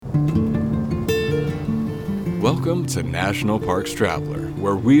Welcome to National Parks Traveler,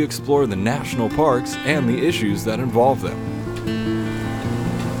 where we explore the national parks and the issues that involve them.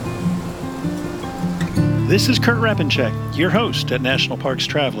 This is Kurt Rapinchak, your host at National Parks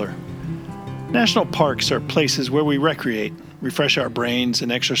Traveler. National parks are places where we recreate, refresh our brains,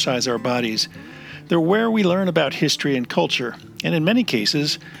 and exercise our bodies. They're where we learn about history and culture, and in many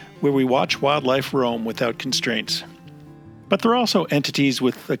cases, where we watch wildlife roam without constraints. But they're also entities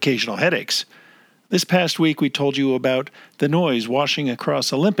with occasional headaches. This past week, we told you about the noise washing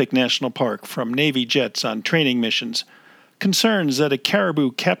across Olympic National Park from Navy jets on training missions, concerns that a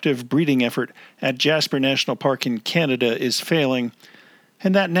caribou captive breeding effort at Jasper National Park in Canada is failing,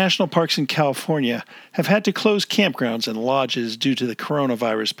 and that national parks in California have had to close campgrounds and lodges due to the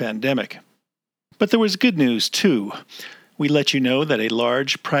coronavirus pandemic. But there was good news, too. We let you know that a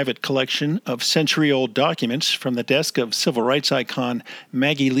large private collection of century-old documents from the desk of civil rights icon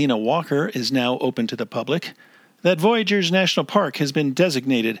Maggie Lena Walker is now open to the public, that Voyageurs National Park has been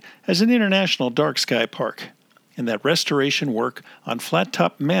designated as an international dark sky park, and that restoration work on Flat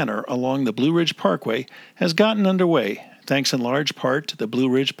Top Manor along the Blue Ridge Parkway has gotten underway, thanks in large part to the Blue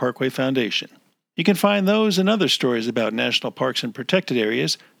Ridge Parkway Foundation. You can find those and other stories about national parks and protected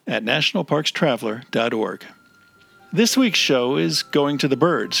areas at nationalparkstraveler.org. This week's show is going to the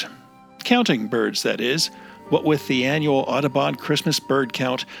birds. Counting birds, that is, what with the annual Audubon Christmas bird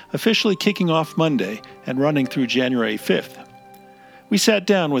count officially kicking off Monday and running through January 5th. We sat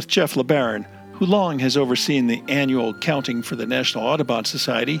down with Jeff LeBaron, who long has overseen the annual counting for the National Audubon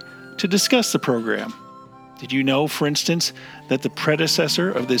Society, to discuss the program. Did you know, for instance, that the predecessor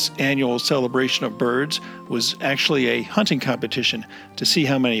of this annual celebration of birds was actually a hunting competition to see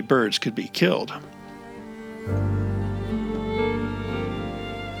how many birds could be killed?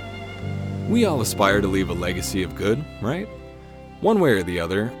 We all aspire to leave a legacy of good, right? One way or the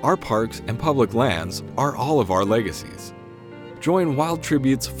other, our parks and public lands are all of our legacies. Join Wild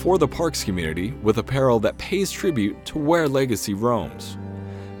Tributes for the Parks community with apparel that pays tribute to where legacy roams.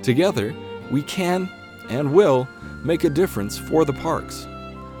 Together, we can and will make a difference for the parks.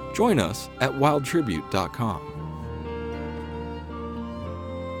 Join us at wildtribute.com.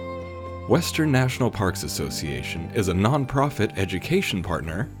 Western National Parks Association is a nonprofit education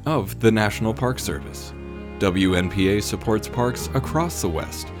partner of the National Park Service. WNPA supports parks across the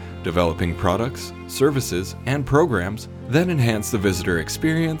West, developing products, services, and programs that enhance the visitor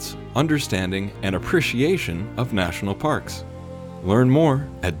experience, understanding, and appreciation of national parks. Learn more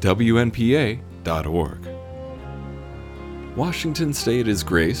at WNPA.org. Washington State is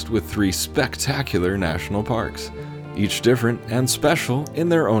graced with 3 spectacular national parks, each different and special in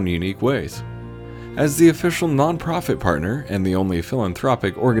their own unique ways. As the official nonprofit partner and the only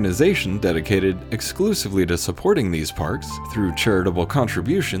philanthropic organization dedicated exclusively to supporting these parks through charitable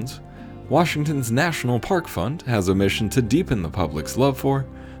contributions, Washington's National Park Fund has a mission to deepen the public's love for,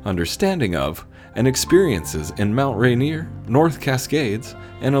 understanding of, and experiences in Mount Rainier, North Cascades,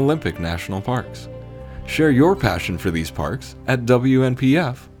 and Olympic National Parks. Share your passion for these parks at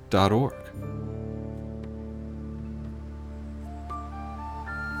WNPF.org.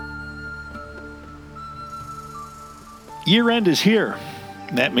 Year-end is here.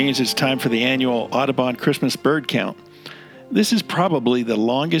 That means it's time for the annual Audubon Christmas bird count. This is probably the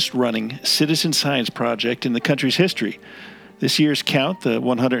longest-running citizen science project in the country's history. This year's count, the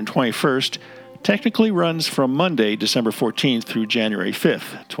 121st, technically runs from Monday, December 14th through January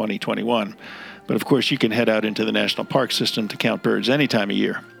 5th, 2021. But of course, you can head out into the national park system to count birds any time of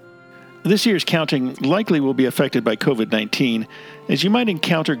year. This year's counting likely will be affected by COVID-19, as you might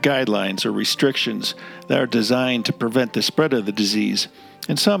encounter guidelines or restrictions that are designed to prevent the spread of the disease,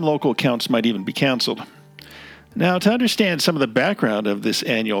 and some local counts might even be canceled. Now, to understand some of the background of this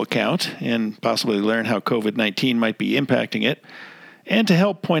annual count, and possibly learn how COVID-19 might be impacting it, and to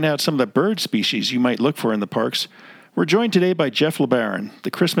help point out some of the bird species you might look for in the parks, we're joined today by Jeff LeBaron, the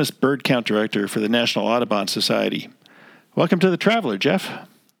Christmas Bird Count Director for the National Audubon Society. Welcome to The Traveler, Jeff.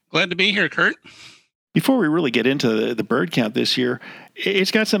 Glad to be here, Kurt. Before we really get into the bird count this year, it's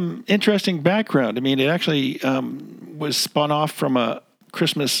got some interesting background. I mean, it actually was spun off from a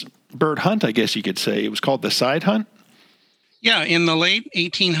Christmas bird hunt, I guess you could say. It was called the Side Hunt. Yeah, in the late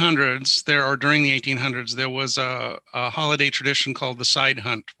 1800s, during the 1800s, there was a holiday tradition called the Side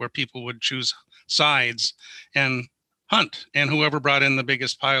Hunt, where people would choose sides and hunt, and whoever brought in the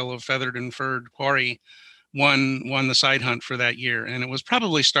biggest pile of feathered and furred quarry won the side hunt for that year. And it was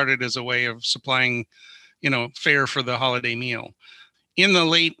probably started as a way of supplying, fare for the holiday meal. In the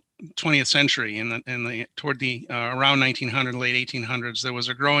late 20th century, toward around 1900, late 1800s, there was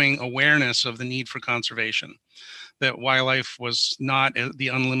a growing awareness of the need for conservation. that wildlife was not the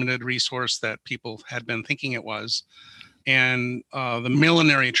unlimited resource that people had been thinking it was. And the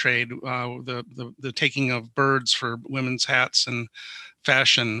millinery trade, the taking of birds for women's hats and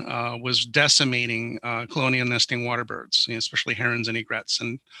fashion, was decimating colonial nesting water birds, especially herons and egrets,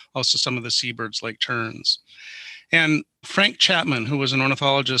 and also some of the seabirds like terns. And Frank Chapman, who was an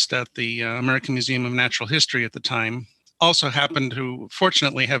ornithologist at the American Museum of Natural History at the time, also happened to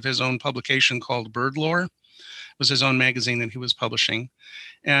fortunately have his own publication called Bird Lore. It was his own magazine that he was publishing.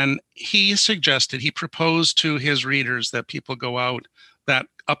 And he proposed to his readers that people go out that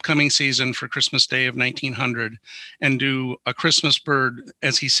upcoming season for Christmas Day of 1900 and do a Christmas bird,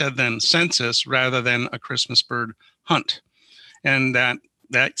 as he said then, census rather than a Christmas bird hunt. And that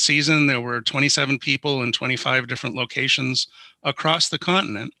season, there were 27 people in 25 different locations across the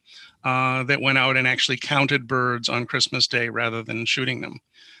continent that went out and actually counted birds on Christmas Day rather than shooting them.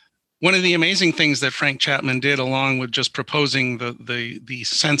 One of the amazing things that Frank Chapman did, along with just proposing the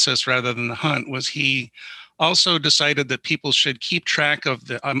census rather than the hunt, was he also decided that people should keep track of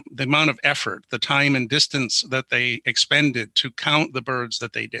the amount of effort, the time and distance that they expended to count the birds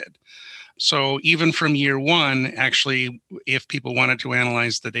that they did. So even from year one, actually, if people wanted to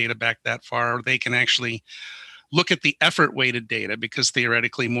analyze the data back that far, they can actually look at the effort weighted data, because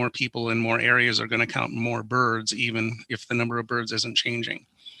theoretically more people in more areas are going to count more birds, even if the number of birds isn't changing.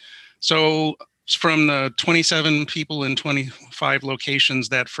 So from the 27 people in 25 locations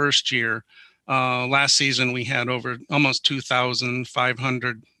that first year, last season we had over almost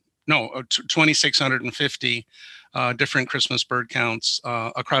 2,650 different Christmas bird counts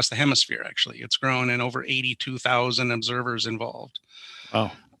across the hemisphere. Actually, it's grown, and over 82,000 observers involved.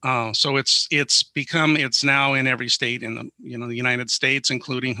 Wow. So it's now in every state in the United States,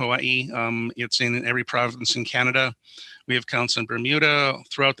 including Hawaii. It's in every province in Canada. We have counts in Bermuda,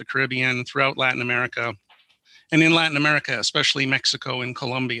 throughout the Caribbean, throughout Latin America. And in Latin America, especially Mexico and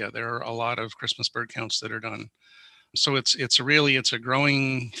Colombia, there are a lot of Christmas bird counts that are done. So it's a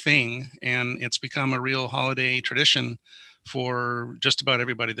growing thing, and it's become a real holiday tradition for just about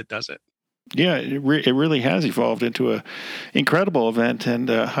everybody that does it. Yeah, it really has evolved into an incredible event. And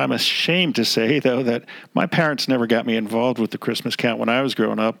I'm ashamed to say, though, that my parents never got me involved with the Christmas count when I was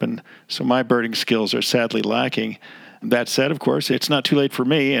growing up. And so my birding skills are sadly lacking. That said, of course, it's not too late for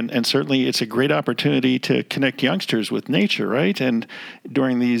me. And certainly it's a great opportunity to connect youngsters with nature, right? And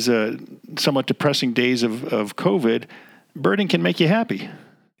during these somewhat depressing days of COVID, birding can make you happy.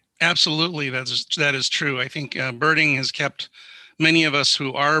 Absolutely. That is true. I think birding has kept many of us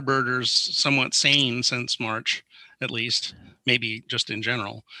who are birders somewhat sane since March, at least, maybe just in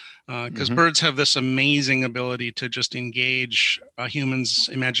general, because birds have this amazing ability to just engage a human's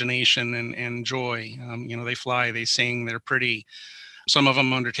imagination and joy. They fly, they sing, they're pretty. Some of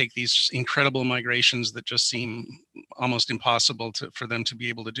them undertake these incredible migrations that just seem almost impossible for them to be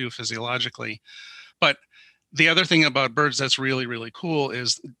able to do physiologically. But the other thing about birds that's really, really cool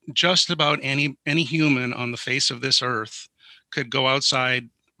is just about any human on the face of this earth could go outside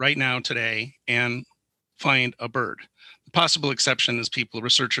right now today and find a bird. The possible exception is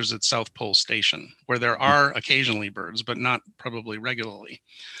researchers at South Pole Station, where there are occasionally birds, but not probably regularly.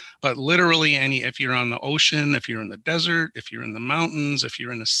 But literally if you're on the ocean, if you're in the desert, if you're in the mountains, if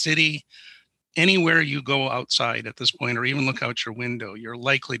you're in a city, anywhere you go outside at this point, or even look out your window, you're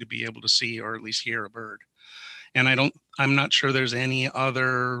likely to be able to see or at least hear a bird. And I'm not sure there's any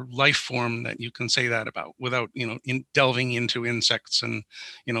other life form that you can say that about without, delving into insects and,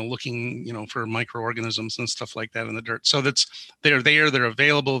 looking, for microorganisms and stuff like that in the dirt. So they're there, they're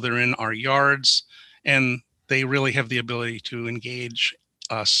available, they're in our yards, and they really have the ability to engage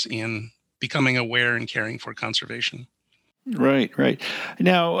us in becoming aware and caring for conservation. Right.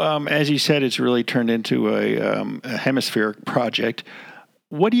 Now, as you said, it's really turned into a hemispheric project.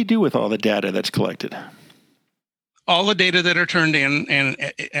 What do you do with all the data that's collected? All the data that are turned in, and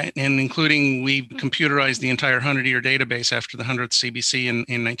including, we computerized the entire 100-year database after the 100th CBC in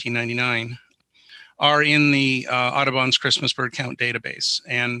 1999, are in the Audubon's Christmas bird count database.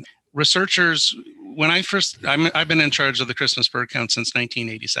 And researchers, I've been in charge of the Christmas bird count since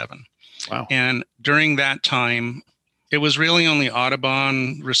 1987. Wow. And during that time, it was really only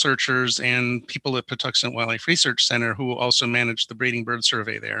Audubon researchers and people at Patuxent Wildlife Research Center, who also managed the breeding bird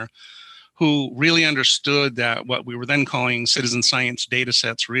survey there, who really understood that what we were then calling citizen science data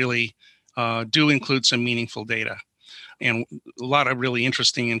sets really do include some meaningful data, and a lot of really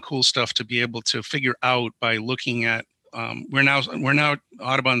interesting and cool stuff to be able to figure out by looking at. We're now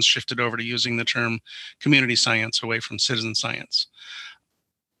Audubon's shifted over to using the term community science away from citizen science.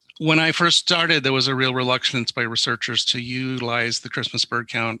 When I first started, there was a real reluctance by researchers to utilize the Christmas bird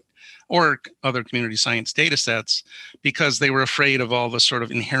count or other community science data sets because they were afraid of all the sort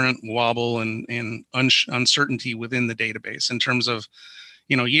of inherent wobble and uncertainty within the database in terms of,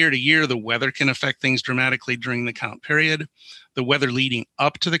 year to year, the weather can affect things dramatically during the count period. The weather leading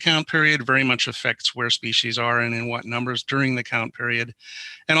up to the count period very much affects where species are and in what numbers during the count period.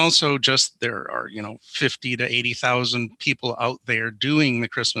 And also just there are, 50 to 80,000 people out there doing the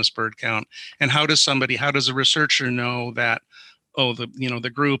Christmas bird count. And how does a researcher know that,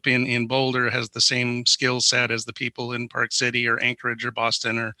 the group in Boulder has the same skill set as the people in Park City or Anchorage or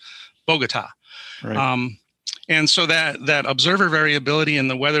Boston or Bogota? Right. And so that observer variability in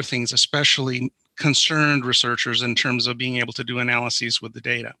the weather things especially concerned researchers in terms of being able to do analyses with the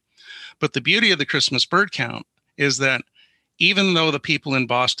data. But the beauty of the Christmas bird count is that even though the people in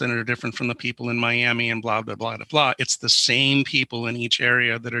Boston are different from the people in Miami and blah, blah, blah, blah, blah, it's the same people in each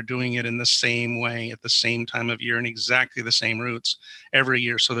area that are doing it in the same way at the same time of year and exactly the same routes every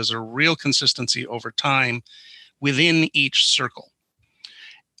year. So there's a real consistency over time within each circle.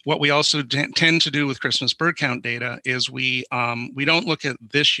 What we also tend to do with Christmas bird count data is we don't look at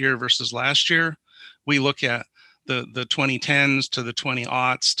this year versus last year. We look at the 2010s to the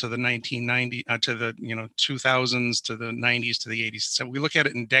 20-aughts to the 1990 to the 2000s to the 90s to the 80s. So we look at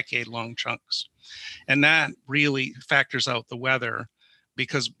it in decade-long chunks, and that really factors out the weather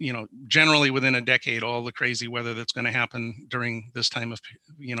because generally within a decade, all the crazy weather that's going to happen during this time of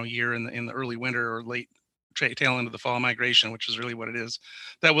year in the early winter or late tail end of the fall migration, which is really what it is,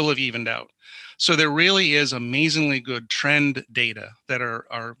 that will have evened out. So there really is amazingly good trend data that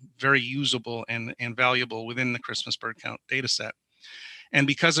are very usable and valuable within the Christmas bird count data set. And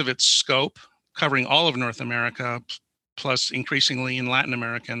because of its scope, covering all of North America, plus increasingly in Latin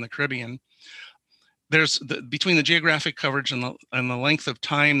America and the Caribbean, between the geographic coverage and the length of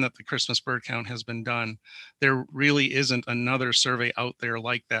time that the Christmas bird count has been done, there really isn't another survey out there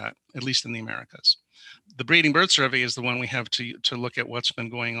like that, at least in the Americas. The breeding bird survey is the one we have to look at what's been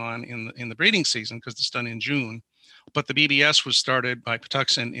going on in the breeding season because it's done in June. But the BBS was started by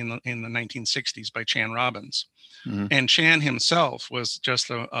Patuxent in the 1960s by Chan Robbins. Mm-hmm. And Chan himself was just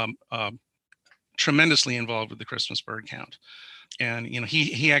tremendously involved with the Christmas bird count. And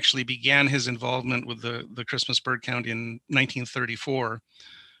he actually began his involvement with the Christmas bird count in 1934,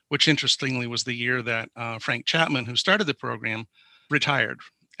 which interestingly was the year that Frank Chapman, who started the program, retired.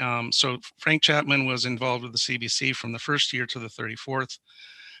 So Frank Chapman was involved with the CBC from the first year to the 34th.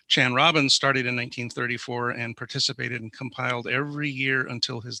 Chan Robbins started in 1934 and participated and compiled every year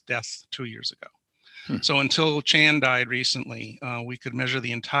until his death 2 years ago. So until Chan died recently, we could measure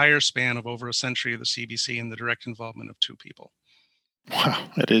the entire span of over a century of the CBC in the direct involvement of two people. Wow,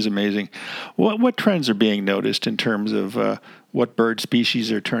 that is amazing. What trends are being noticed in terms of what bird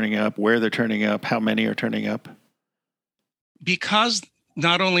species are turning up, where they're turning up, how many are turning up? Because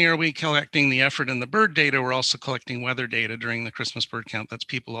not only are we collecting the effort in the bird data, we're also collecting weather data during the Christmas bird count. That's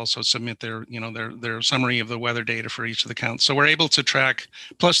people also submit their summary of the weather data for each of the counts. So we're able to track,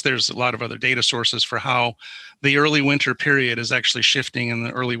 plus there's a lot of other data sources for how the early winter period is actually shifting and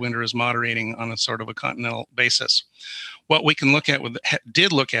the early winter is moderating on a sort of a continental basis. What we can look at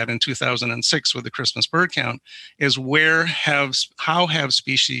did look at in 2006 with the Christmas bird count is how have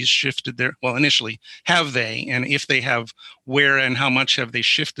species shifted initially, have they, and if they have, where and how much have they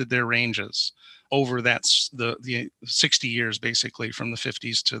shifted their ranges over the 60 years, basically from the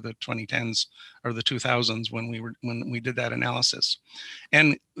 50s to the 2010s or the 2000s when we did that analysis.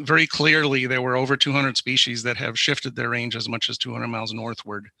 And very clearly there were over 200 species that have shifted their range as much as 200 miles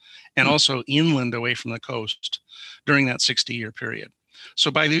northward and also inland away from the coast during that 60-year period.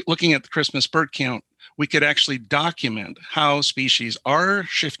 So by looking at the Christmas bird count, we could actually document how species are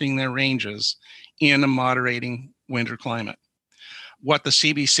shifting their ranges in a moderating winter climate. What the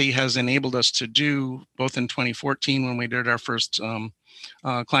CBC has enabled us to do, both in 2014 when we did our first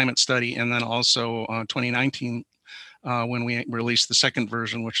climate study, and then also 2019 when we released the second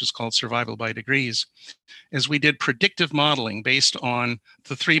version, which is called Survival by Degrees, is we did predictive modeling based on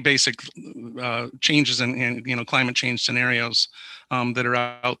the three basic changes in climate change scenarios that are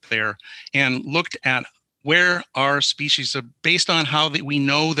out there, and looked at where our species are based on how we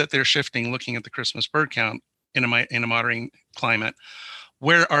know that they're shifting. Looking at the Christmas bird count in a moderating climate,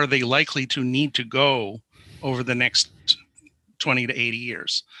 where are they likely to need to go over the next 20 to 80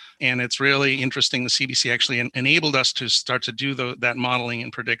 years? And it's really interesting. The CBC actually enabled us to start to do that modeling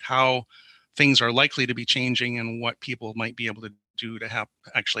and predict how things are likely to be changing and what people might be able to do to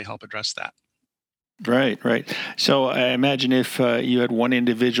actually help address that. Right, right. So I imagine if you had one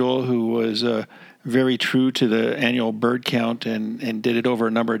individual who was very true to the annual bird count and did it over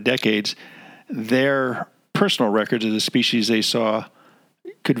a number of decades, their personal records of the species they saw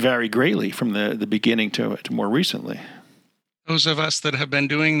could vary greatly from the beginning to more recently. Those of us that have been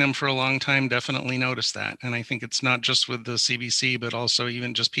doing them for a long time definitely notice that. And I think it's not just with the CBC, but also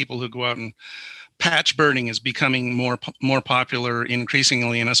even just people who go out and patch birding is becoming more popular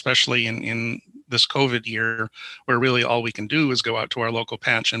increasingly, and especially in this COVID year, where really all we can do is go out to our local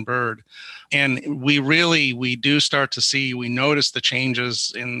patch and bird. And we do start to see, we notice the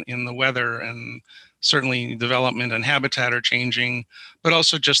changes in the weather, and certainly development and habitat are changing, but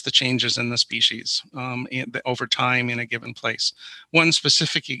also just the changes in the species over time in a given place. One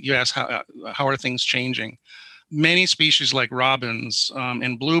specific, you asked, how are things changing? Many species like robins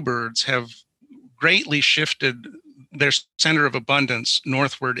and bluebirds have greatly shifted their center of abundance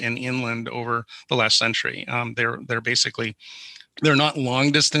northward and inland over the last century. They're basically, they're not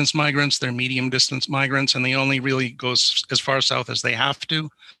long distance migrants, they're medium distance migrants, and they only really go as far south as they have to.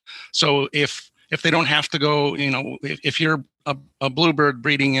 So if they don't have to go, if you're a bluebird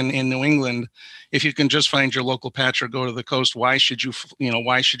breeding in New England, if you can just find your local patch or go to the coast, why should you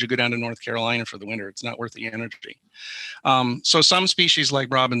go down to North Carolina for the winter? It's not worth the energy. So some species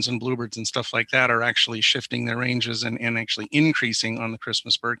like robins and bluebirds and stuff like that are actually shifting their ranges and actually increasing on the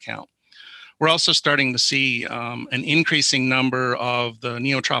Christmas bird count. We're also starting to see an increasing number of the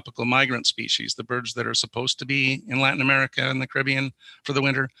neotropical migrant species, the birds that are supposed to be in Latin America and the Caribbean for the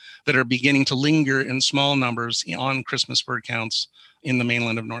winter, that are beginning to linger in small numbers on Christmas bird counts in the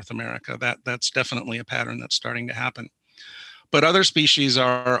mainland of North America. That's definitely a pattern that's starting to happen. But other species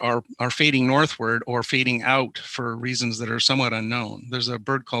are fading northward or fading out for reasons that are somewhat unknown. There's a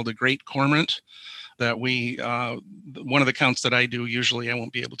bird called a great cormorant that one of the counts that I do, usually I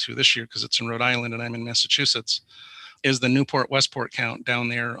won't be able to this year because it's in Rhode Island and I'm in Massachusetts, is the Newport-Westport count down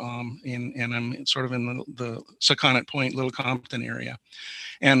there, and I'm sort of in the Saconnet Point, Little Compton area.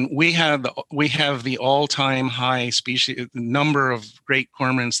 And we have the all-time high species number of great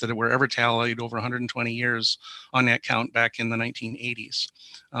cormorants that were ever tallied over 120 years on that count back in the 1980s.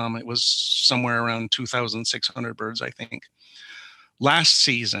 It was somewhere around 2,600 birds, I think. Last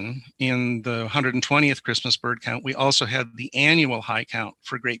season, in the 120th Christmas bird count, we also had the annual high count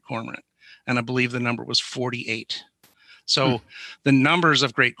for great cormorant, and I believe the number was 48. So the numbers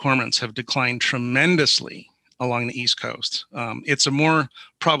of great cormorants have declined tremendously along the East Coast. It's a more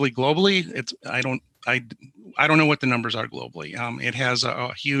probably globally. I don't know what the numbers are globally. It has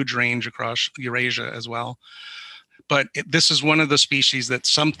a huge range across Eurasia as well. But this is one of the species that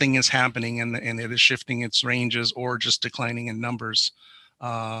something is happening and it is shifting its ranges or just declining in numbers,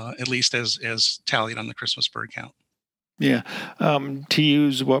 at least as tallied on the Christmas bird count. Yeah. To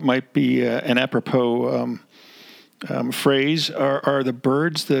use what might be an apropos phrase, are the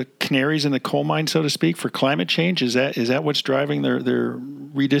birds the canaries in the coal mine, so to speak, for climate change? Is that what's driving their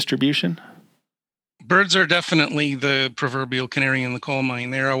redistribution? Birds are definitely the proverbial canary in the coal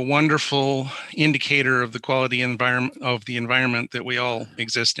mine. They're a wonderful indicator of the quality of the environment that we all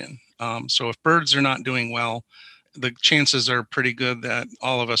exist in. So if birds are not doing well, the chances are pretty good that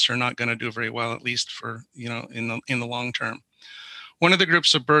all of us are not going to do very well, at least for, in the long term. One of the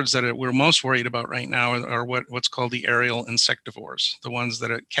groups of birds that we're most worried about right now are what's called the aerial insectivores, the ones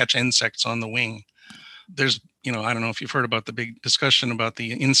that catch insects on the wing. There's, I don't know if you've heard about the big discussion about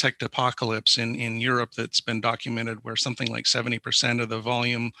the insect apocalypse in Europe that's been documented, where something like 70% of the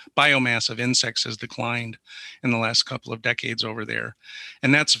biomass of insects has declined in the last couple of decades over there.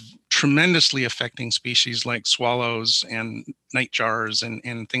 And that's tremendously affecting species like swallows and nightjars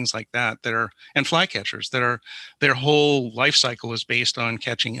and things like that and flycatchers their whole life cycle is based on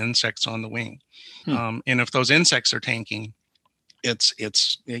catching insects on the wing. And if those insects are tanking,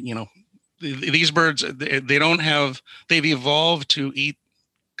 these birds, they've evolved to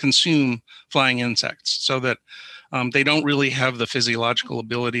consume flying insects so that they don't really have the physiological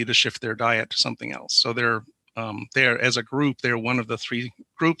ability to shift their diet to something else. So they're as a group, they're one of the three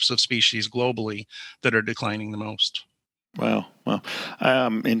groups of species globally that are declining the most. Wow. Well,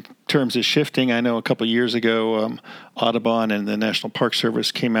 in terms of shifting, I know a couple of years ago, Audubon and the National Park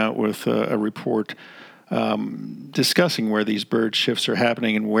Service came out with a report discussing where these bird shifts are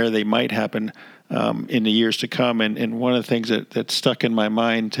happening and where they might happen in the years to come. And one of the things that stuck in my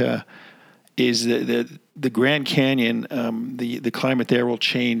mind is that the Grand Canyon, the climate there will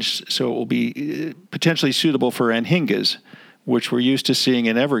change, so it will be potentially suitable for anhingas, which we're used to seeing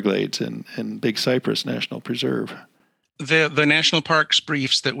in Everglades and Big Cypress National Preserve. The national parks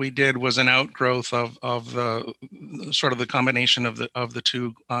briefs that we did was an outgrowth of the sort of the combination of the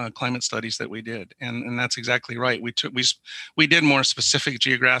two climate studies that we did, and that's exactly right. We did more specific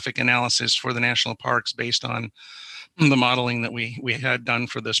geographic analysis for the national parks based on the modeling that we had done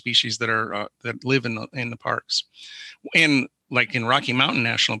for the species that are that live in the parks. In Rocky Mountain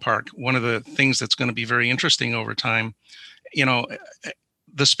National Park, one of the things that's going to be very interesting over time,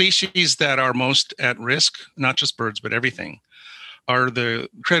 the species that are most at risk, not just birds, but everything, are the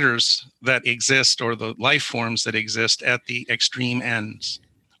critters that exist, or the life forms that exist at the extreme ends,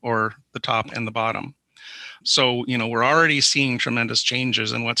 or the top and the bottom. So, we're already seeing tremendous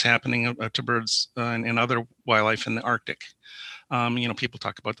changes in what's happening to birds and other wildlife in the Arctic. People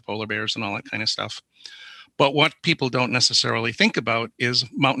talk about the polar bears and all that kind of stuff. But what people don't necessarily think about is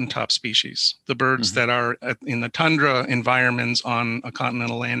mountaintop species, the birds that are in the tundra environments on a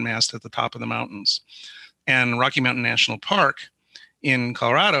continental landmass at the top of the mountains. And Rocky Mountain National Park in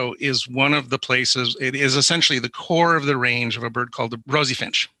Colorado is one of the places. It is essentially the core of the range of a bird called the rosy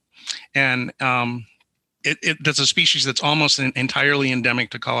finch. And that's a species that's almost entirely endemic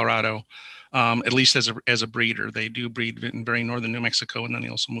to Colorado, at least as a breeder. They do breed in very northern New Mexico, and then they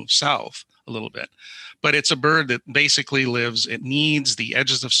also move south a little bit. But it's a bird that basically it needs the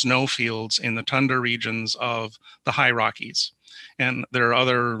edges of snowfields in the tundra regions of the high Rockies. And there are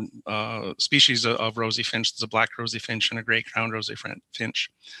other species of rosy finch. There's a black rosy finch and a gray-crowned rosy finch.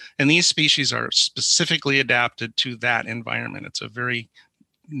 And these species are specifically adapted to that environment. It's a very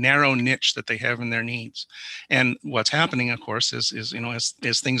narrow niche that they have in their needs. And what's happening, of course, is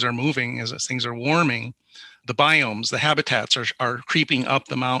as things are moving, as things are warming, the biomes, the habitats are creeping up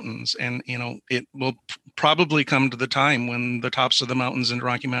the mountains. And, it will probably come to the time when the tops of the mountains in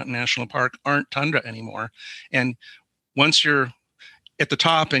Rocky Mountain National Park aren't tundra anymore. And once you're at the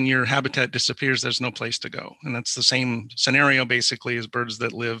top and your habitat disappears, there's no place to go. And that's the same scenario basically as birds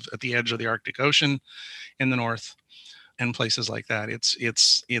that live at the edge of the Arctic Ocean in the north and places like that. It's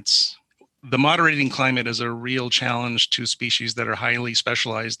the moderating climate is a real challenge to species that are highly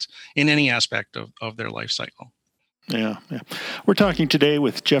specialized in any aspect of their life cycle. Yeah. We're talking today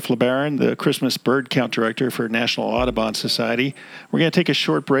with Jeff LeBaron, the Christmas Bird Count Director for National Audubon Society. We're going to take a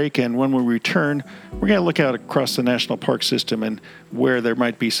short break, and when we return, we're going to look out across the national park system and where there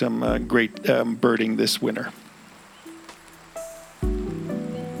might be some great birding this winter.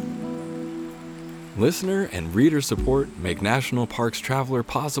 Listener and reader support make National Parks Traveler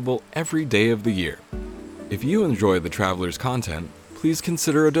possible every day of the year. If you enjoy the Traveler's content, please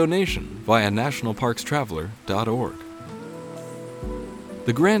consider a donation via nationalparkstraveler.org.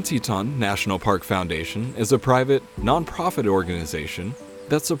 The Grand Teton National Park Foundation is a private, nonprofit organization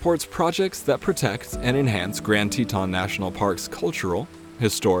that supports projects that protect and enhance Grand Teton National Park's cultural,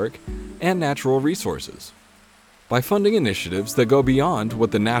 historic, and natural resources. By funding initiatives that go beyond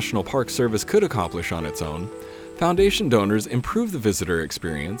what the National Park Service could accomplish on its own, Foundation donors improve the visitor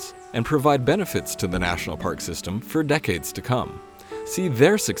experience and provide benefits to the National Park System for decades to come. See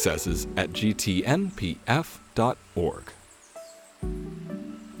their successes at gtnpf.org.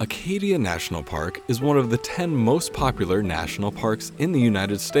 Acadia National Park is one of the 10 most popular national parks in the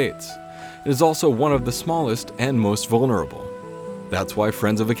United States. It is also one of the smallest and most vulnerable. That's why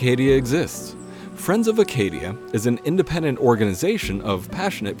Friends of Acadia exists. Friends of Acadia is an independent organization of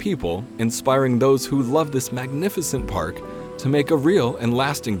passionate people inspiring those who love this magnificent park to make a real and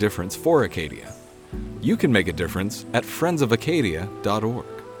lasting difference for Acadia. You can make a difference at friendsofacadia.org.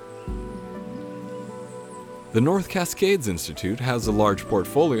 The North Cascades Institute has a large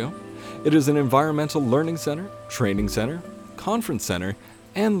portfolio. It is an environmental learning center, training center, conference center,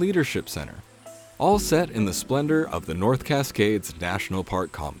 and leadership center, all set in the splendor of the North Cascades National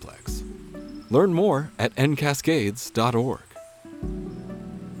Park Complex. Learn more at ncascades.org.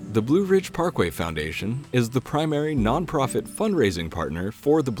 The Blue Ridge Parkway Foundation is the primary nonprofit fundraising partner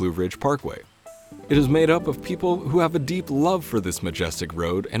for the Blue Ridge Parkway. It is made up of people who have a deep love for this majestic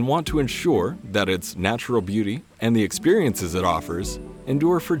road and want to ensure that its natural beauty and the experiences it offers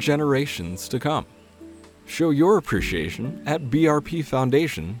endure for generations to come. Show your appreciation at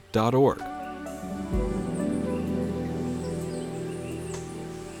brpfoundation.org.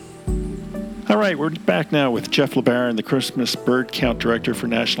 All right, we're back now with Jeff LeBaron, the Christmas Bird Count Director for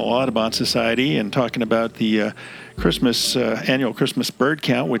National Audubon Society, and talking about the annual Christmas Bird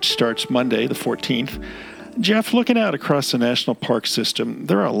Count, which starts Monday, the 14th. Jeff, looking out across the national park system,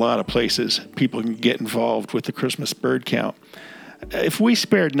 there are a lot of places people can get involved with the Christmas Bird Count. If we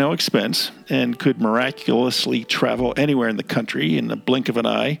spared no expense and could miraculously travel anywhere in the country in the blink of an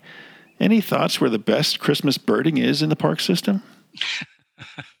eye, any thoughts where the best Christmas birding is in the park system?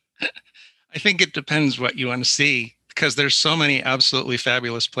 I think it depends what you want to see. because there's so many absolutely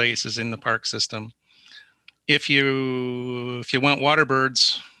fabulous places in the park system. If you want water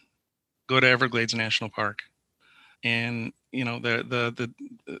birds, go to Everglades National Park. And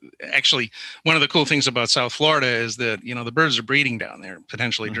actually, one of the cool things about South Florida is that the birds are breeding down there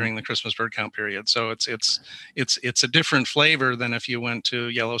potentially during the Christmas bird count period. So it's a different flavor than if you went to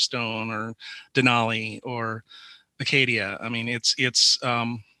Yellowstone or Denali or Acadia. I mean,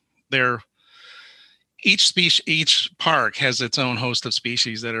 they're each park has its own host of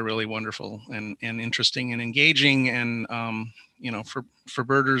species that are really wonderful and interesting and engaging. And for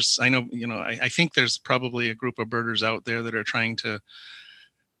birders, I know, I think there's probably a group of birders out there that are trying to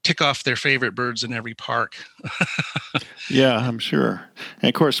tick off their favorite birds in every park. Yeah, I'm sure. And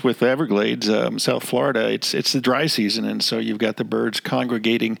of course, with the Everglades, South Florida, it's the dry season, and so you've got the birds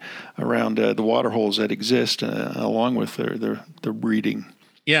congregating around the water holes that exist, along with their breeding.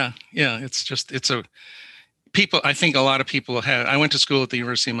 Yeah. I think a lot of people I went to school at the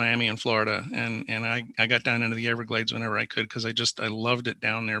University of Miami in Florida, and I got down into the Everglades whenever I could because I loved it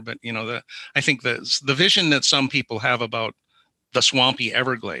down there. But I think the vision that some people have about the swampy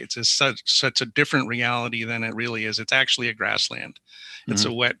Everglades is such a different reality than it really is. It's actually a grassland. It's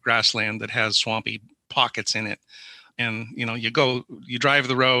a wet grassland that has swampy pockets in it. And you drive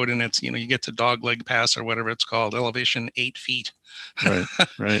the road, and it's you get to Dogleg Pass or whatever it's called, elevation 8 feet, right.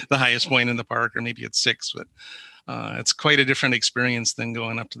 The highest point in the park, or maybe it's 6, but it's quite a different experience than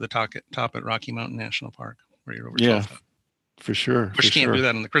going up to the top at Rocky Mountain National Park, where you're over 12. For sure. Of course, you can't do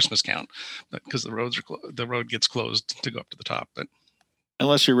that on the Christmas count, because the road gets closed to go up to the top. But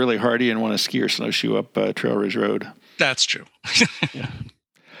unless you're really hardy and want to ski or snowshoe up Trail Ridge Road, that's true. Yeah.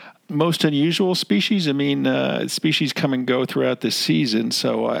 Most unusual species? I mean, species come and go throughout the season,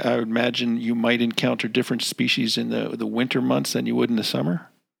 so I would imagine you might encounter different species in the winter months than you would in the summer.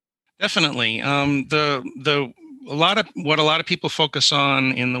 Definitely. A lot of people focus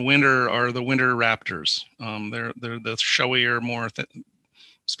on in the winter are the winter raptors. They're the showier, more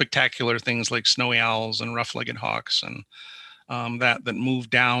spectacular things like snowy owls and rough-legged hawks, and that move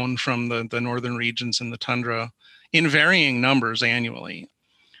down from the northern regions in the tundra in varying numbers annually.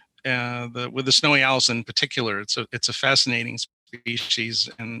 With the snowy owls in particular, it's a fascinating species,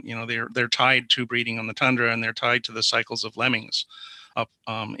 and they're tied to breeding on the tundra, and they're tied to the cycles of lemmings up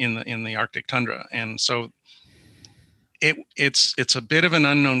in the Arctic tundra, and so it's a bit of an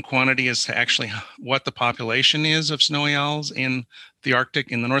unknown quantity as to actually what the population is of snowy owls in the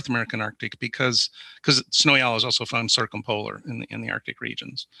Arctic, in the North American Arctic, because snowy owl is also found circumpolar in the Arctic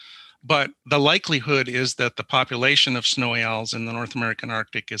regions. But the likelihood is that the population of snowy owls in the North American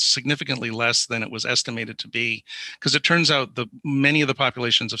Arctic is significantly less than it was estimated to be, because it turns out many of the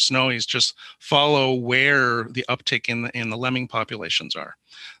populations of snowies just follow where the uptick in the lemming populations are.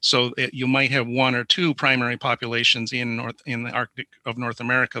 So you might have one or two primary populations in the Arctic of North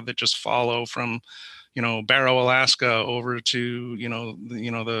America that just follow from Barrow, Alaska, over to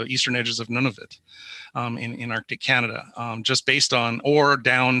the eastern edges of Nunavut in Arctic Canada, just based on, or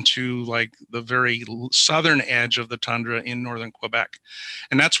down to like the very southern edge of the tundra in northern Quebec.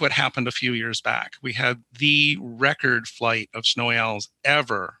 And that's what happened a few years back. We had the record flight of snowy owls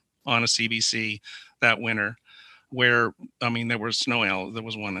ever on a CBC that winter, where there were snowy owls. There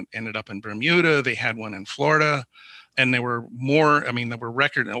was one that ended up in Bermuda. They had one in Florida. And there were more, there were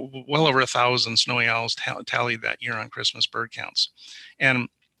well over 1,000 snowy owls tallied that year on Christmas bird counts. And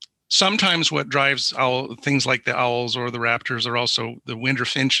sometimes what drives things like the owls or the raptors are also the winter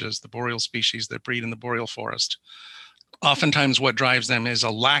finches, the boreal species that breed in the boreal forest. Oftentimes what drives them is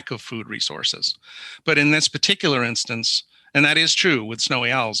a lack of food resources. But in this particular instance, and that is true with snowy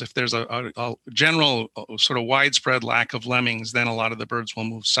owls, if there's a general sort of widespread lack of lemmings, then a lot of the birds will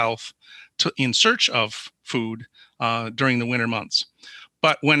move south in search of food during the winter months.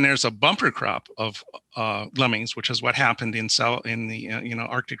 But when there's a bumper crop of lemmings, which is what happened in the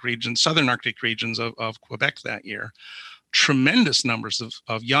Arctic regions, southern Arctic regions of Quebec that year, tremendous numbers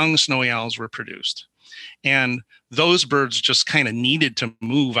of young snowy owls were produced. And those birds just kind of needed to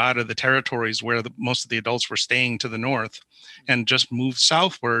move out of the territories where most of the adults were staying to the north, and just move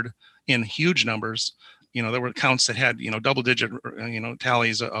southward in huge numbers. There were counts that had double-digit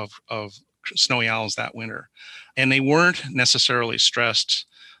tallies of snowy owls that winter, and they weren't necessarily stressed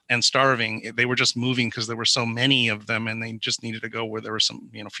and starving. They were just moving because there were so many of them, and they just needed to go where there were some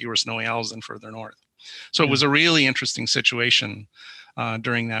fewer snowy owls than further north. So It was a really interesting situation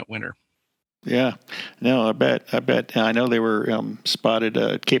during that winter. Yeah, no, I bet. I know they were spotted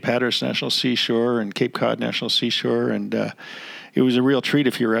at Cape Hatteras National Seashore and Cape Cod National Seashore, and it was a real treat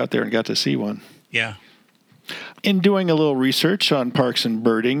if you were out there and got to see one. Yeah. In doing a little research on parks and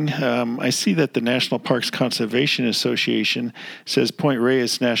birding, I see that the National Parks Conservation Association says Point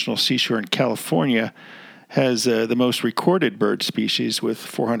Reyes National Seashore in California has the most recorded bird species with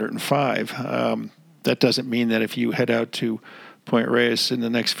 405. That doesn't mean that if you head out to Point Reyes in the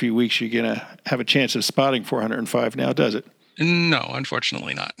next few weeks, you're going to have a chance of spotting 405 now, does it? No,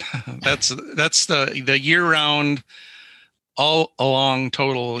 unfortunately not. That's the year-round, all along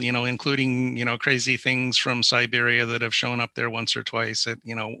total, including, crazy things from Siberia that have shown up there once or twice.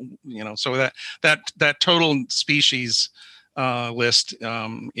 So that total species list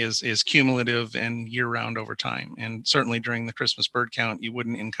is cumulative and year-round over time. And certainly during the Christmas bird count, you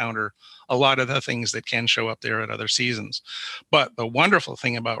wouldn't encounter a lot of the things that can show up there at other seasons. But the wonderful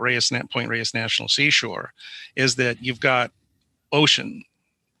thing about Point Reyes National Seashore is that you've got ocean,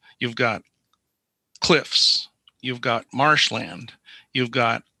 you've got cliffs, you've got marshland, you've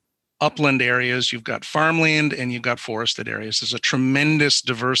got upland areas, you've got farmland, and you've got forested areas. There's a tremendous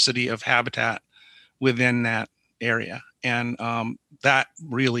diversity of habitat within that area. And that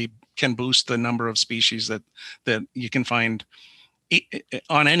really can boost the number of species that you can find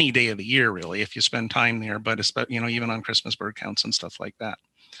on any day of the year, really, if you spend time there, but even on Christmas bird counts and stuff like that.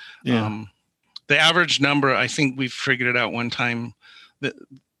 Yeah. The average number, I think we figured it out one time, that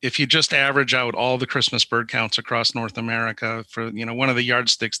if you just average out all the Christmas bird counts across North America for, one of the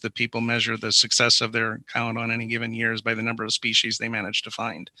yardsticks that people measure the success of their count on any given year is by the number of species they manage to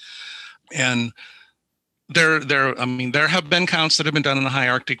find. And there have been counts that have been done in the high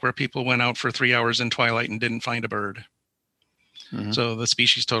Arctic where people went out for 3 hours in twilight and didn't find a bird. Mm-hmm. So the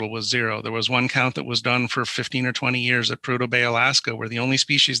species total was 0. There was one count that was done for 15 or 20 years at Prudhoe Bay, Alaska, where the only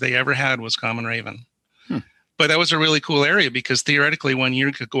species they ever had was common raven. But that was a really cool area because theoretically 1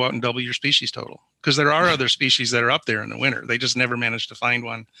 year could go out and double your species total, because there are other species that are up there in the winter. They just never managed to find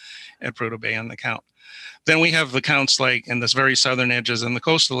one at Prudhoe Bay on the count. Then we have the counts like in the very southern edges and the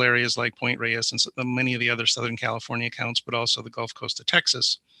coastal areas like Point Reyes and many of the other Southern California counts, but also the Gulf Coast of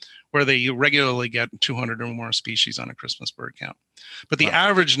Texas, where they regularly get 200 or more species on a Christmas bird count. But the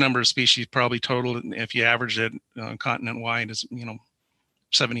average number of species probably total, if you average it continent-wide, is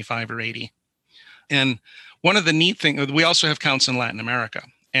 75 or 80. And one of the neat things, we also have counts in Latin America,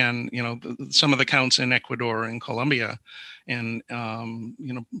 and some of the counts in Ecuador and Colombia and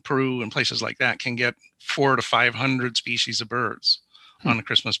Peru and places like that can get 400 to 500 species of birds on a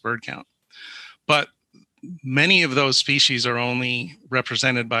Christmas bird count. But many of those species are only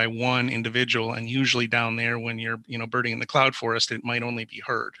represented by one individual, and usually down there when you're birding in the cloud forest, it might only be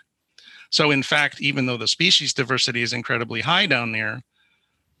heard. So in fact, even though the species diversity is incredibly high down there,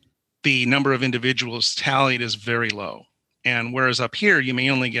 the number of individuals tallied is very low. And whereas up here, you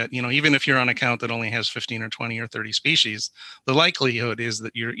may only get, even if you're on a count that only has 15 or 20 or 30 species, the likelihood is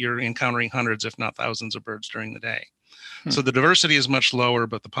that you're encountering hundreds, if not thousands of birds during the day. So the diversity is much lower,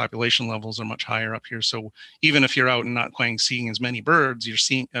 but the population levels are much higher up here. So even if you're out and not quite seeing as many birds, you're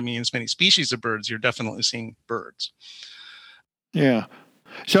seeing, as many species of birds, you're definitely seeing birds. Yeah.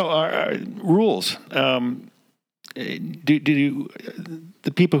 So rules. Do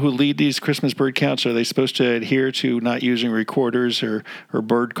the people who lead these Christmas bird counts, are they supposed to adhere to not using recorders or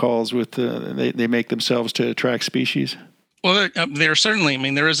bird calls with they make themselves to attract species? Well, there certainly,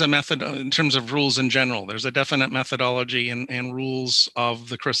 there is a method in terms of rules in general. There's a definite methodology and rules of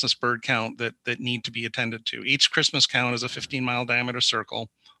the Christmas bird count that need to be attended to. Each Christmas count is a 15-mile diameter circle.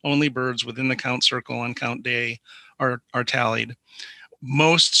 Only birds within the count circle on count day are tallied.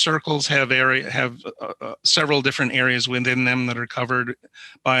 Most circles have several different areas within them that are covered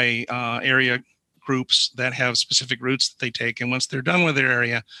by area groups that have specific routes that they take. And once they're done with their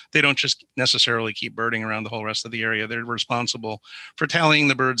area, they don't just necessarily keep birding around the whole rest of the area. They're responsible for tallying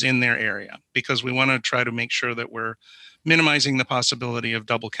the birds in their area, because we want to try to make sure that we're minimizing the possibility of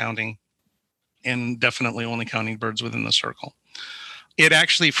double counting and definitely only counting birds within the circle. It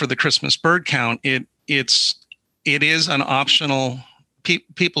actually, for the Christmas bird count, it is an optional.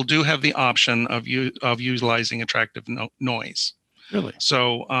 People do have the option of utilizing attractive noise. Really?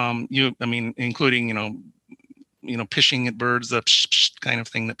 So including pishing at birds, the psh, psh kind of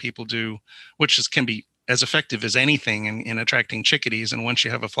thing that people do, which can be as effective as anything in attracting chickadees. And once you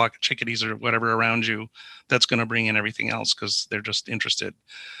have a flock of chickadees or whatever around you, that's going to bring in everything else because they're just interested.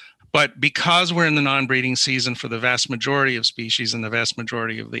 But because we're in the non-breeding season for the vast majority of species and the vast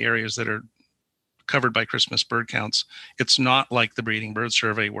majority of the areas that are covered by Christmas bird counts, it's not like the Breeding Bird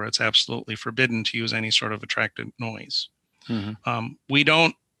Survey where it's absolutely forbidden to use any sort of attractive noise. Mm-hmm.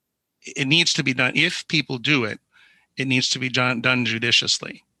 It needs to be done. If people do it, it needs to be done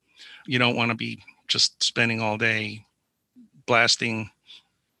judiciously. You don't want to be just spending all day blasting,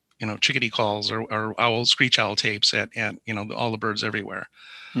 chickadee calls or owl screech owl tapes at all the birds everywhere.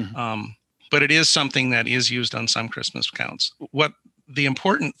 Mhm. But it is something that is used on some Christmas counts. What the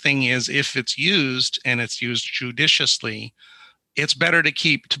important thing is, if it's used and it's used judiciously, it's better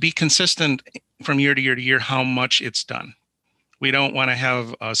to be consistent from year to year to year how much it's done. We don't want to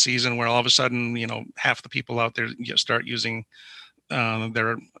have a season where all of a sudden, half the people out there start using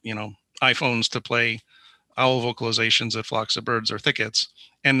their, iPhones to play owl vocalizations at flocks of birds or thickets,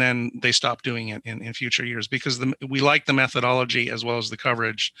 and then they stop doing it in future years, because we like the methodology as well as the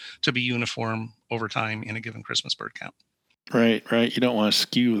coverage to be uniform over time in a given Christmas bird count. Right. You don't want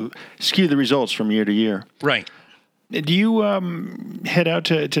to skew the results from year to year. Right. Do you head out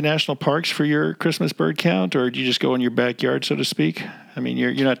to national parks for your Christmas bird count, or do you just go in your backyard, so to speak? I mean,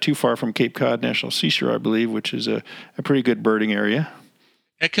 you're not too far from Cape Cod National Seashore, I believe, which is a pretty good birding area.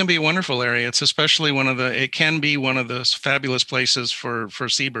 It can be a wonderful area. It's especially it can be one of those fabulous places for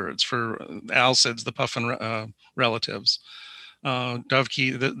seabirds, for alcids, the puffin relatives.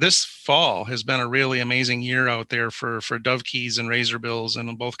 Dovekey, this fall has been a really amazing year out there for dovekies and razorbills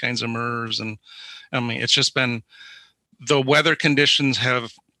and both kinds of murres. And I mean, it's just been, the weather conditions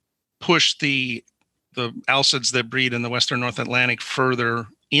have pushed the alcids that breed in the Western North Atlantic further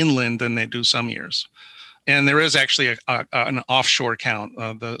inland than they do some years. And there is actually an offshore count.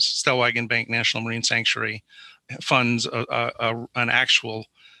 The Stellwagen Bank National Marine Sanctuary funds an actual,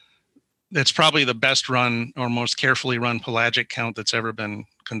 that's probably the best run or most carefully run pelagic count that's ever been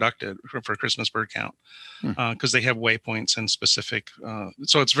conducted for Christmas bird count, because they have waypoints and specific.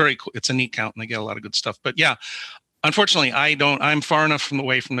 So it's it's a neat count, and they get a lot of good stuff. But yeah, unfortunately, I'm far enough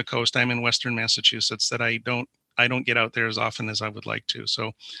away from the coast. I'm in Western Massachusetts that I don't get out there as often as I would like to.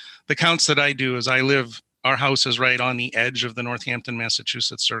 So the counts that I do is our house is right on the edge of the Northampton,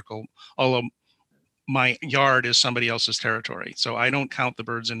 Massachusetts circle, although my yard is somebody else's territory. So I don't count the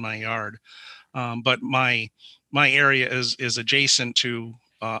birds in my yard. But my area is adjacent to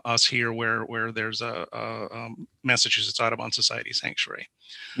us here, where there's a Massachusetts Audubon Society sanctuary.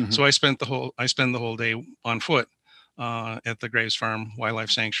 Mm-hmm. So I spend the whole day on foot at the Graves Farm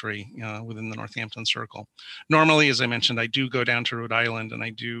Wildlife Sanctuary within the Northampton Circle. Normally, as I mentioned, I do go down to Rhode Island, and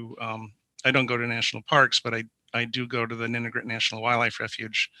I don't go to national parks, but I do go to the Ninigret National Wildlife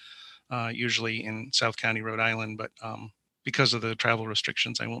Refuge, usually in South County, Rhode Island. But because of the travel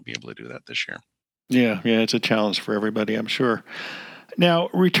restrictions, I won't be able to do that this year. Yeah, it's a challenge for everybody, I'm sure. Now,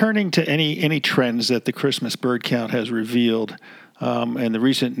 returning to any trends that the Christmas bird count has revealed, and the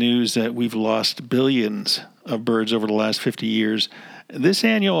recent news that we've lost billions of birds over the last 50 years, this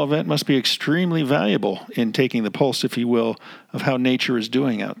annual event must be extremely valuable in taking the pulse, if you will, of how nature is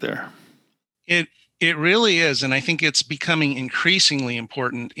doing out there. It really is, and I think it's becoming increasingly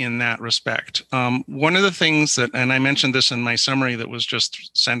important in that respect. One of the things that, and I mentioned this in my summary that was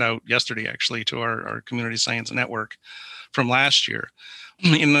just sent out yesterday, actually, to our Community Science Network from last year.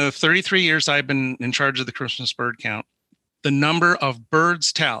 In the 33 years I've been in charge of the Christmas bird count, the number of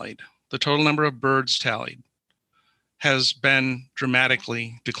birds tallied, the total number of birds tallied, has been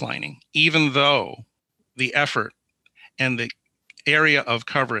dramatically declining, even though the effort and the area of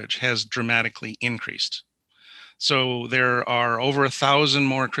coverage has dramatically increased. So there are over 1,000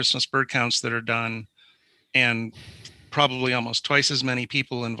 more Christmas bird counts that are done, and probably almost twice as many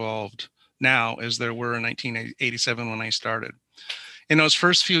people involved now as there were in 1987 when I started. In those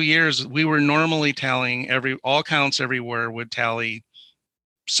first few years, we were normally tallying all counts everywhere would tally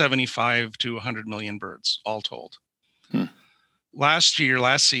 75 to 100 million birds, all told. Last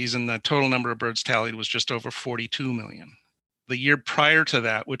season, the total number of birds tallied was just over 42 million. The year prior to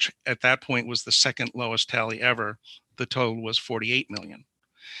that, which at that point was the second lowest tally ever, the total was 48 million.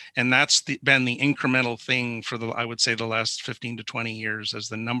 And that's been the incremental thing for I would say the last 15 to 20 years, as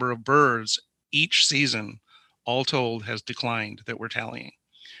the number of birds each season, all told, has declined that we're tallying.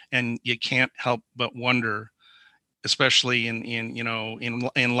 And you can't help but wonder, especially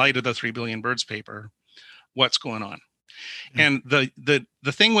in light of the 3 billion birds paper, what's going on. And the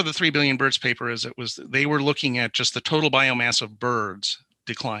thing with the 3 billion birds paper is they were looking at just the total biomass of birds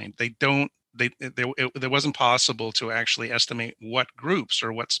declined. There wasn't possible to actually estimate what groups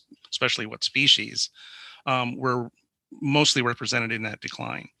or especially what species were mostly represented in that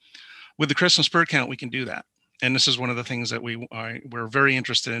decline. With the Christmas bird count, we can do that. And this is one of the things that we're very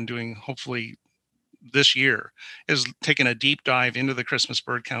interested in doing, hopefully this year, is taking a deep dive into the Christmas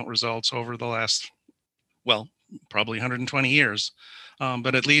bird count results over the last, probably 120 years,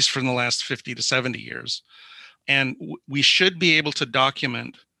 but at least from the last 50 to 70 years. And we should be able to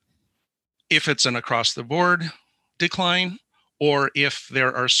document if it's an across the board decline, or if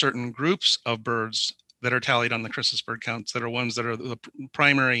there are certain groups of birds that are tallied on the Christmas bird counts that are ones that are the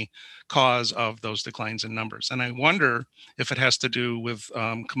primary cause of those declines in numbers. And I wonder if it has to do with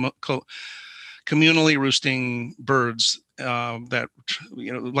communally roosting birds that,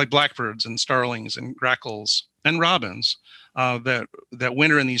 like blackbirds and starlings and grackles and robins that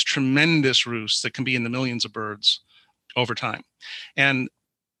winter in these tremendous roosts that can be in the millions of birds over time. And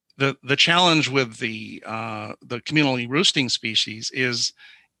the challenge with the communally roosting species is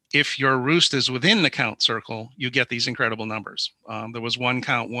if your roost is within the count circle, you get these incredible numbers. There was one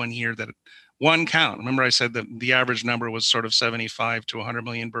count. Remember I said that the average number was sort of 75 to 100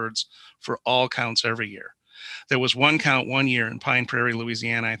 million birds for all counts every year. There was one count one year in Pine Prairie,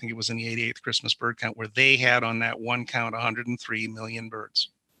 Louisiana. I think it was in the 88th Christmas bird count, where they had on that one count 103 million birds.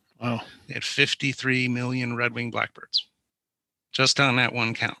 Wow. They had 53 million red-winged blackbirds just on that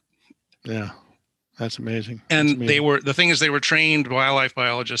one count. Yeah. That's amazing. And they were trained wildlife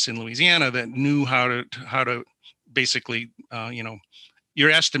biologists in Louisiana that knew how to basically, you're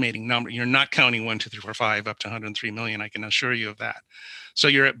estimating number. You're not counting 1, 2, 3, 4, 5 up to 103 million. I can assure you of that. So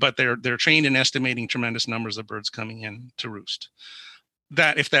they're trained in estimating tremendous numbers of birds coming in to roost.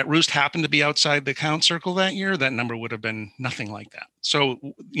 That if that roost happened to be outside the count circle that year, that number would have been nothing like that. So,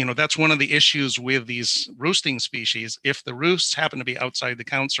 that's one of the issues with these roosting species. If the roosts happen to be outside the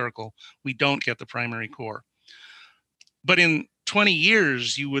count circle, we don't get the primary core. But in 20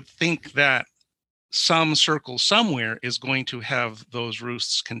 years, you would think that some circle somewhere is going to have those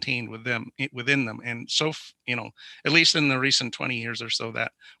roosts contained within them. And so, at least in the recent 20 years or so,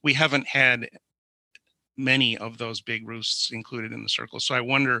 that we haven't had many of those big roosts included in the circle. So I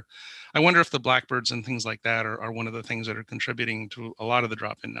wonder if the blackbirds and things like that are one of the things that are contributing to a lot of the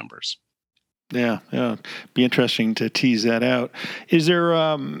drop in numbers. Yeah. Be interesting to tease that out. Is there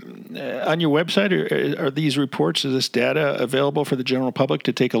on your website, are these reports, is this data available for the general public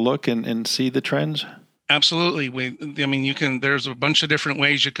to take a look and see the trends? Absolutely. There's a bunch of different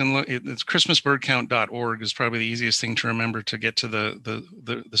ways you can look. It's christmasbirdcount.org is probably the easiest thing to remember to get to the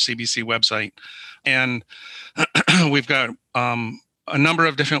CBC website. And we've got a number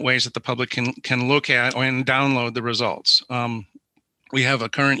of different ways that the public can look at and download the results. We have a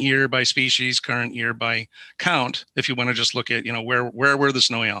current year by species, current year by count. If you want to just look at, where were the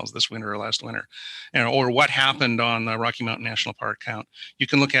snowy owls this winter or last winter, or what happened on the Rocky Mountain National Park count, you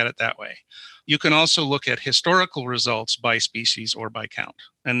can look at it that way. You can also look at historical results by species or by count.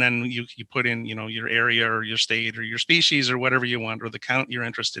 And then you put in, your area or your state or your species or whatever you want, or the count you're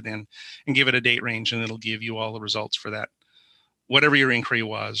interested in, and give it a date range, and it'll give you all the results for that, whatever your inquiry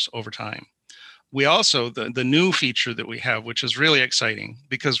was over time. We also, the new feature that we have, which is really exciting,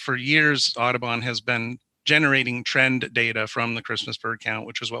 because for years, Audubon has been generating trend data from the Christmas bird count,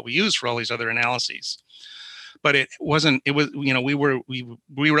 which is what we use for all these other analyses. But we were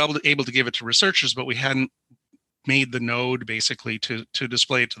able to give it to researchers, but we hadn't made the node basically to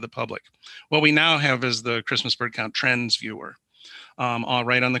display it to the public. What we now have is the Christmas bird count trends viewer, all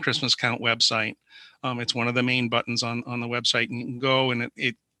right on the Christmas count website. It's one of the main buttons on the website, and you can go and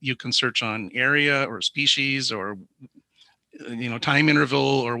you can search on area or species or time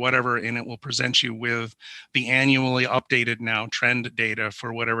interval or whatever, and it will present you with the annually updated now trend data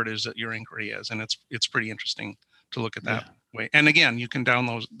for whatever it is that your inquiry is. And it's pretty interesting to look at that way. And again, you can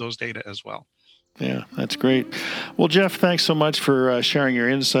download those data as well. Yeah, that's great. Well, Jeff, thanks so much for sharing your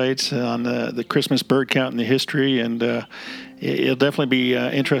insights on the Christmas bird count and the history. And it'll definitely be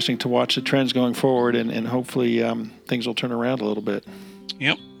interesting to watch the trends going forward, and hopefully things will turn around a little bit.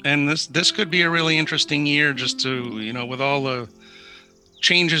 Yep. And this could be a really interesting year, just to, with all the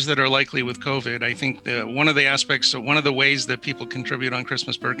changes that are likely with COVID. I think one of the ways that people contribute on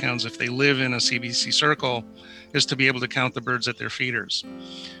Christmas bird counts, if they live in a CBC circle, is to be able to count the birds at their feeders.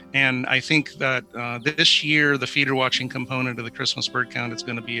 And I think that this year, the feeder watching component of the Christmas bird count is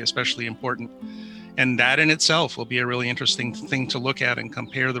going to be especially important. And that in itself will be a really interesting thing to look at and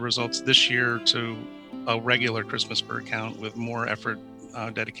compare the results this year to a regular Christmas bird count with more effort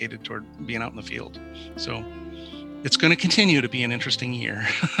dedicated toward being out in the field. So it's going to continue to be an interesting year.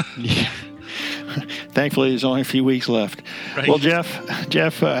 Yeah. Thankfully, there's only a few weeks left. Right. Well, Jeff,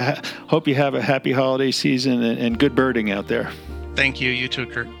 hope you have a happy holiday season and good birding out there. Thank you. You too,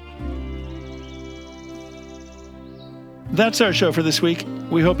 Kurt. That's our show for this week.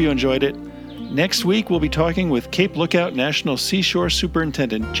 We hope you enjoyed it. Next week, we'll be talking with Cape Lookout National Seashore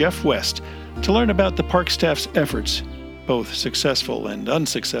Superintendent Jeff West to learn about the park staff's efforts, both successful and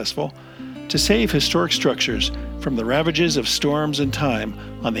unsuccessful, to save historic structures from the ravages of storms and time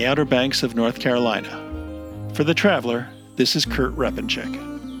on the Outer Banks of North Carolina. For The Traveler, this is Kurt Repenchek.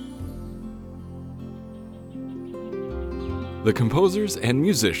 The composers and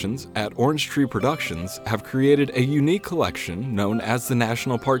musicians at Orange Tree Productions have created a unique collection known as the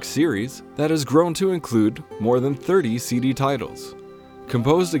National Park Series that has grown to include more than 30 CD titles.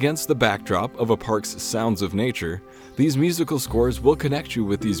 Composed against the backdrop of a park's sounds of nature, these musical scores will connect you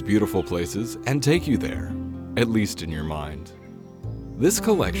with these beautiful places and take you there, at least in your mind. This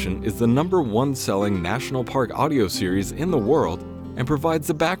collection is the #1 selling National Park audio series in the world and provides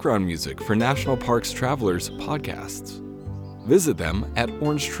the background music for National Parks Travelers podcasts. Visit them at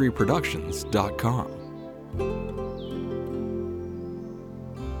orangetreeproductions.com.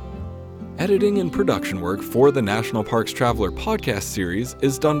 Editing and production work for the National Parks Traveler podcast series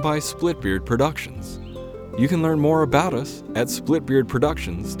is done by Splitbeard Productions. You can learn more about us at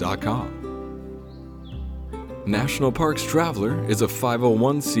splitbeardproductions.com. National Parks Traveler is a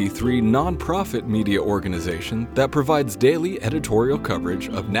 501c3 nonprofit media organization that provides daily editorial coverage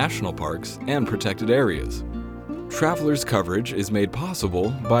of national parks and protected areas. Travelers' coverage is made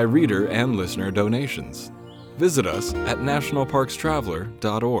possible by reader and listener donations. Visit us at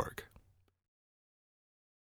nationalparkstraveler.org.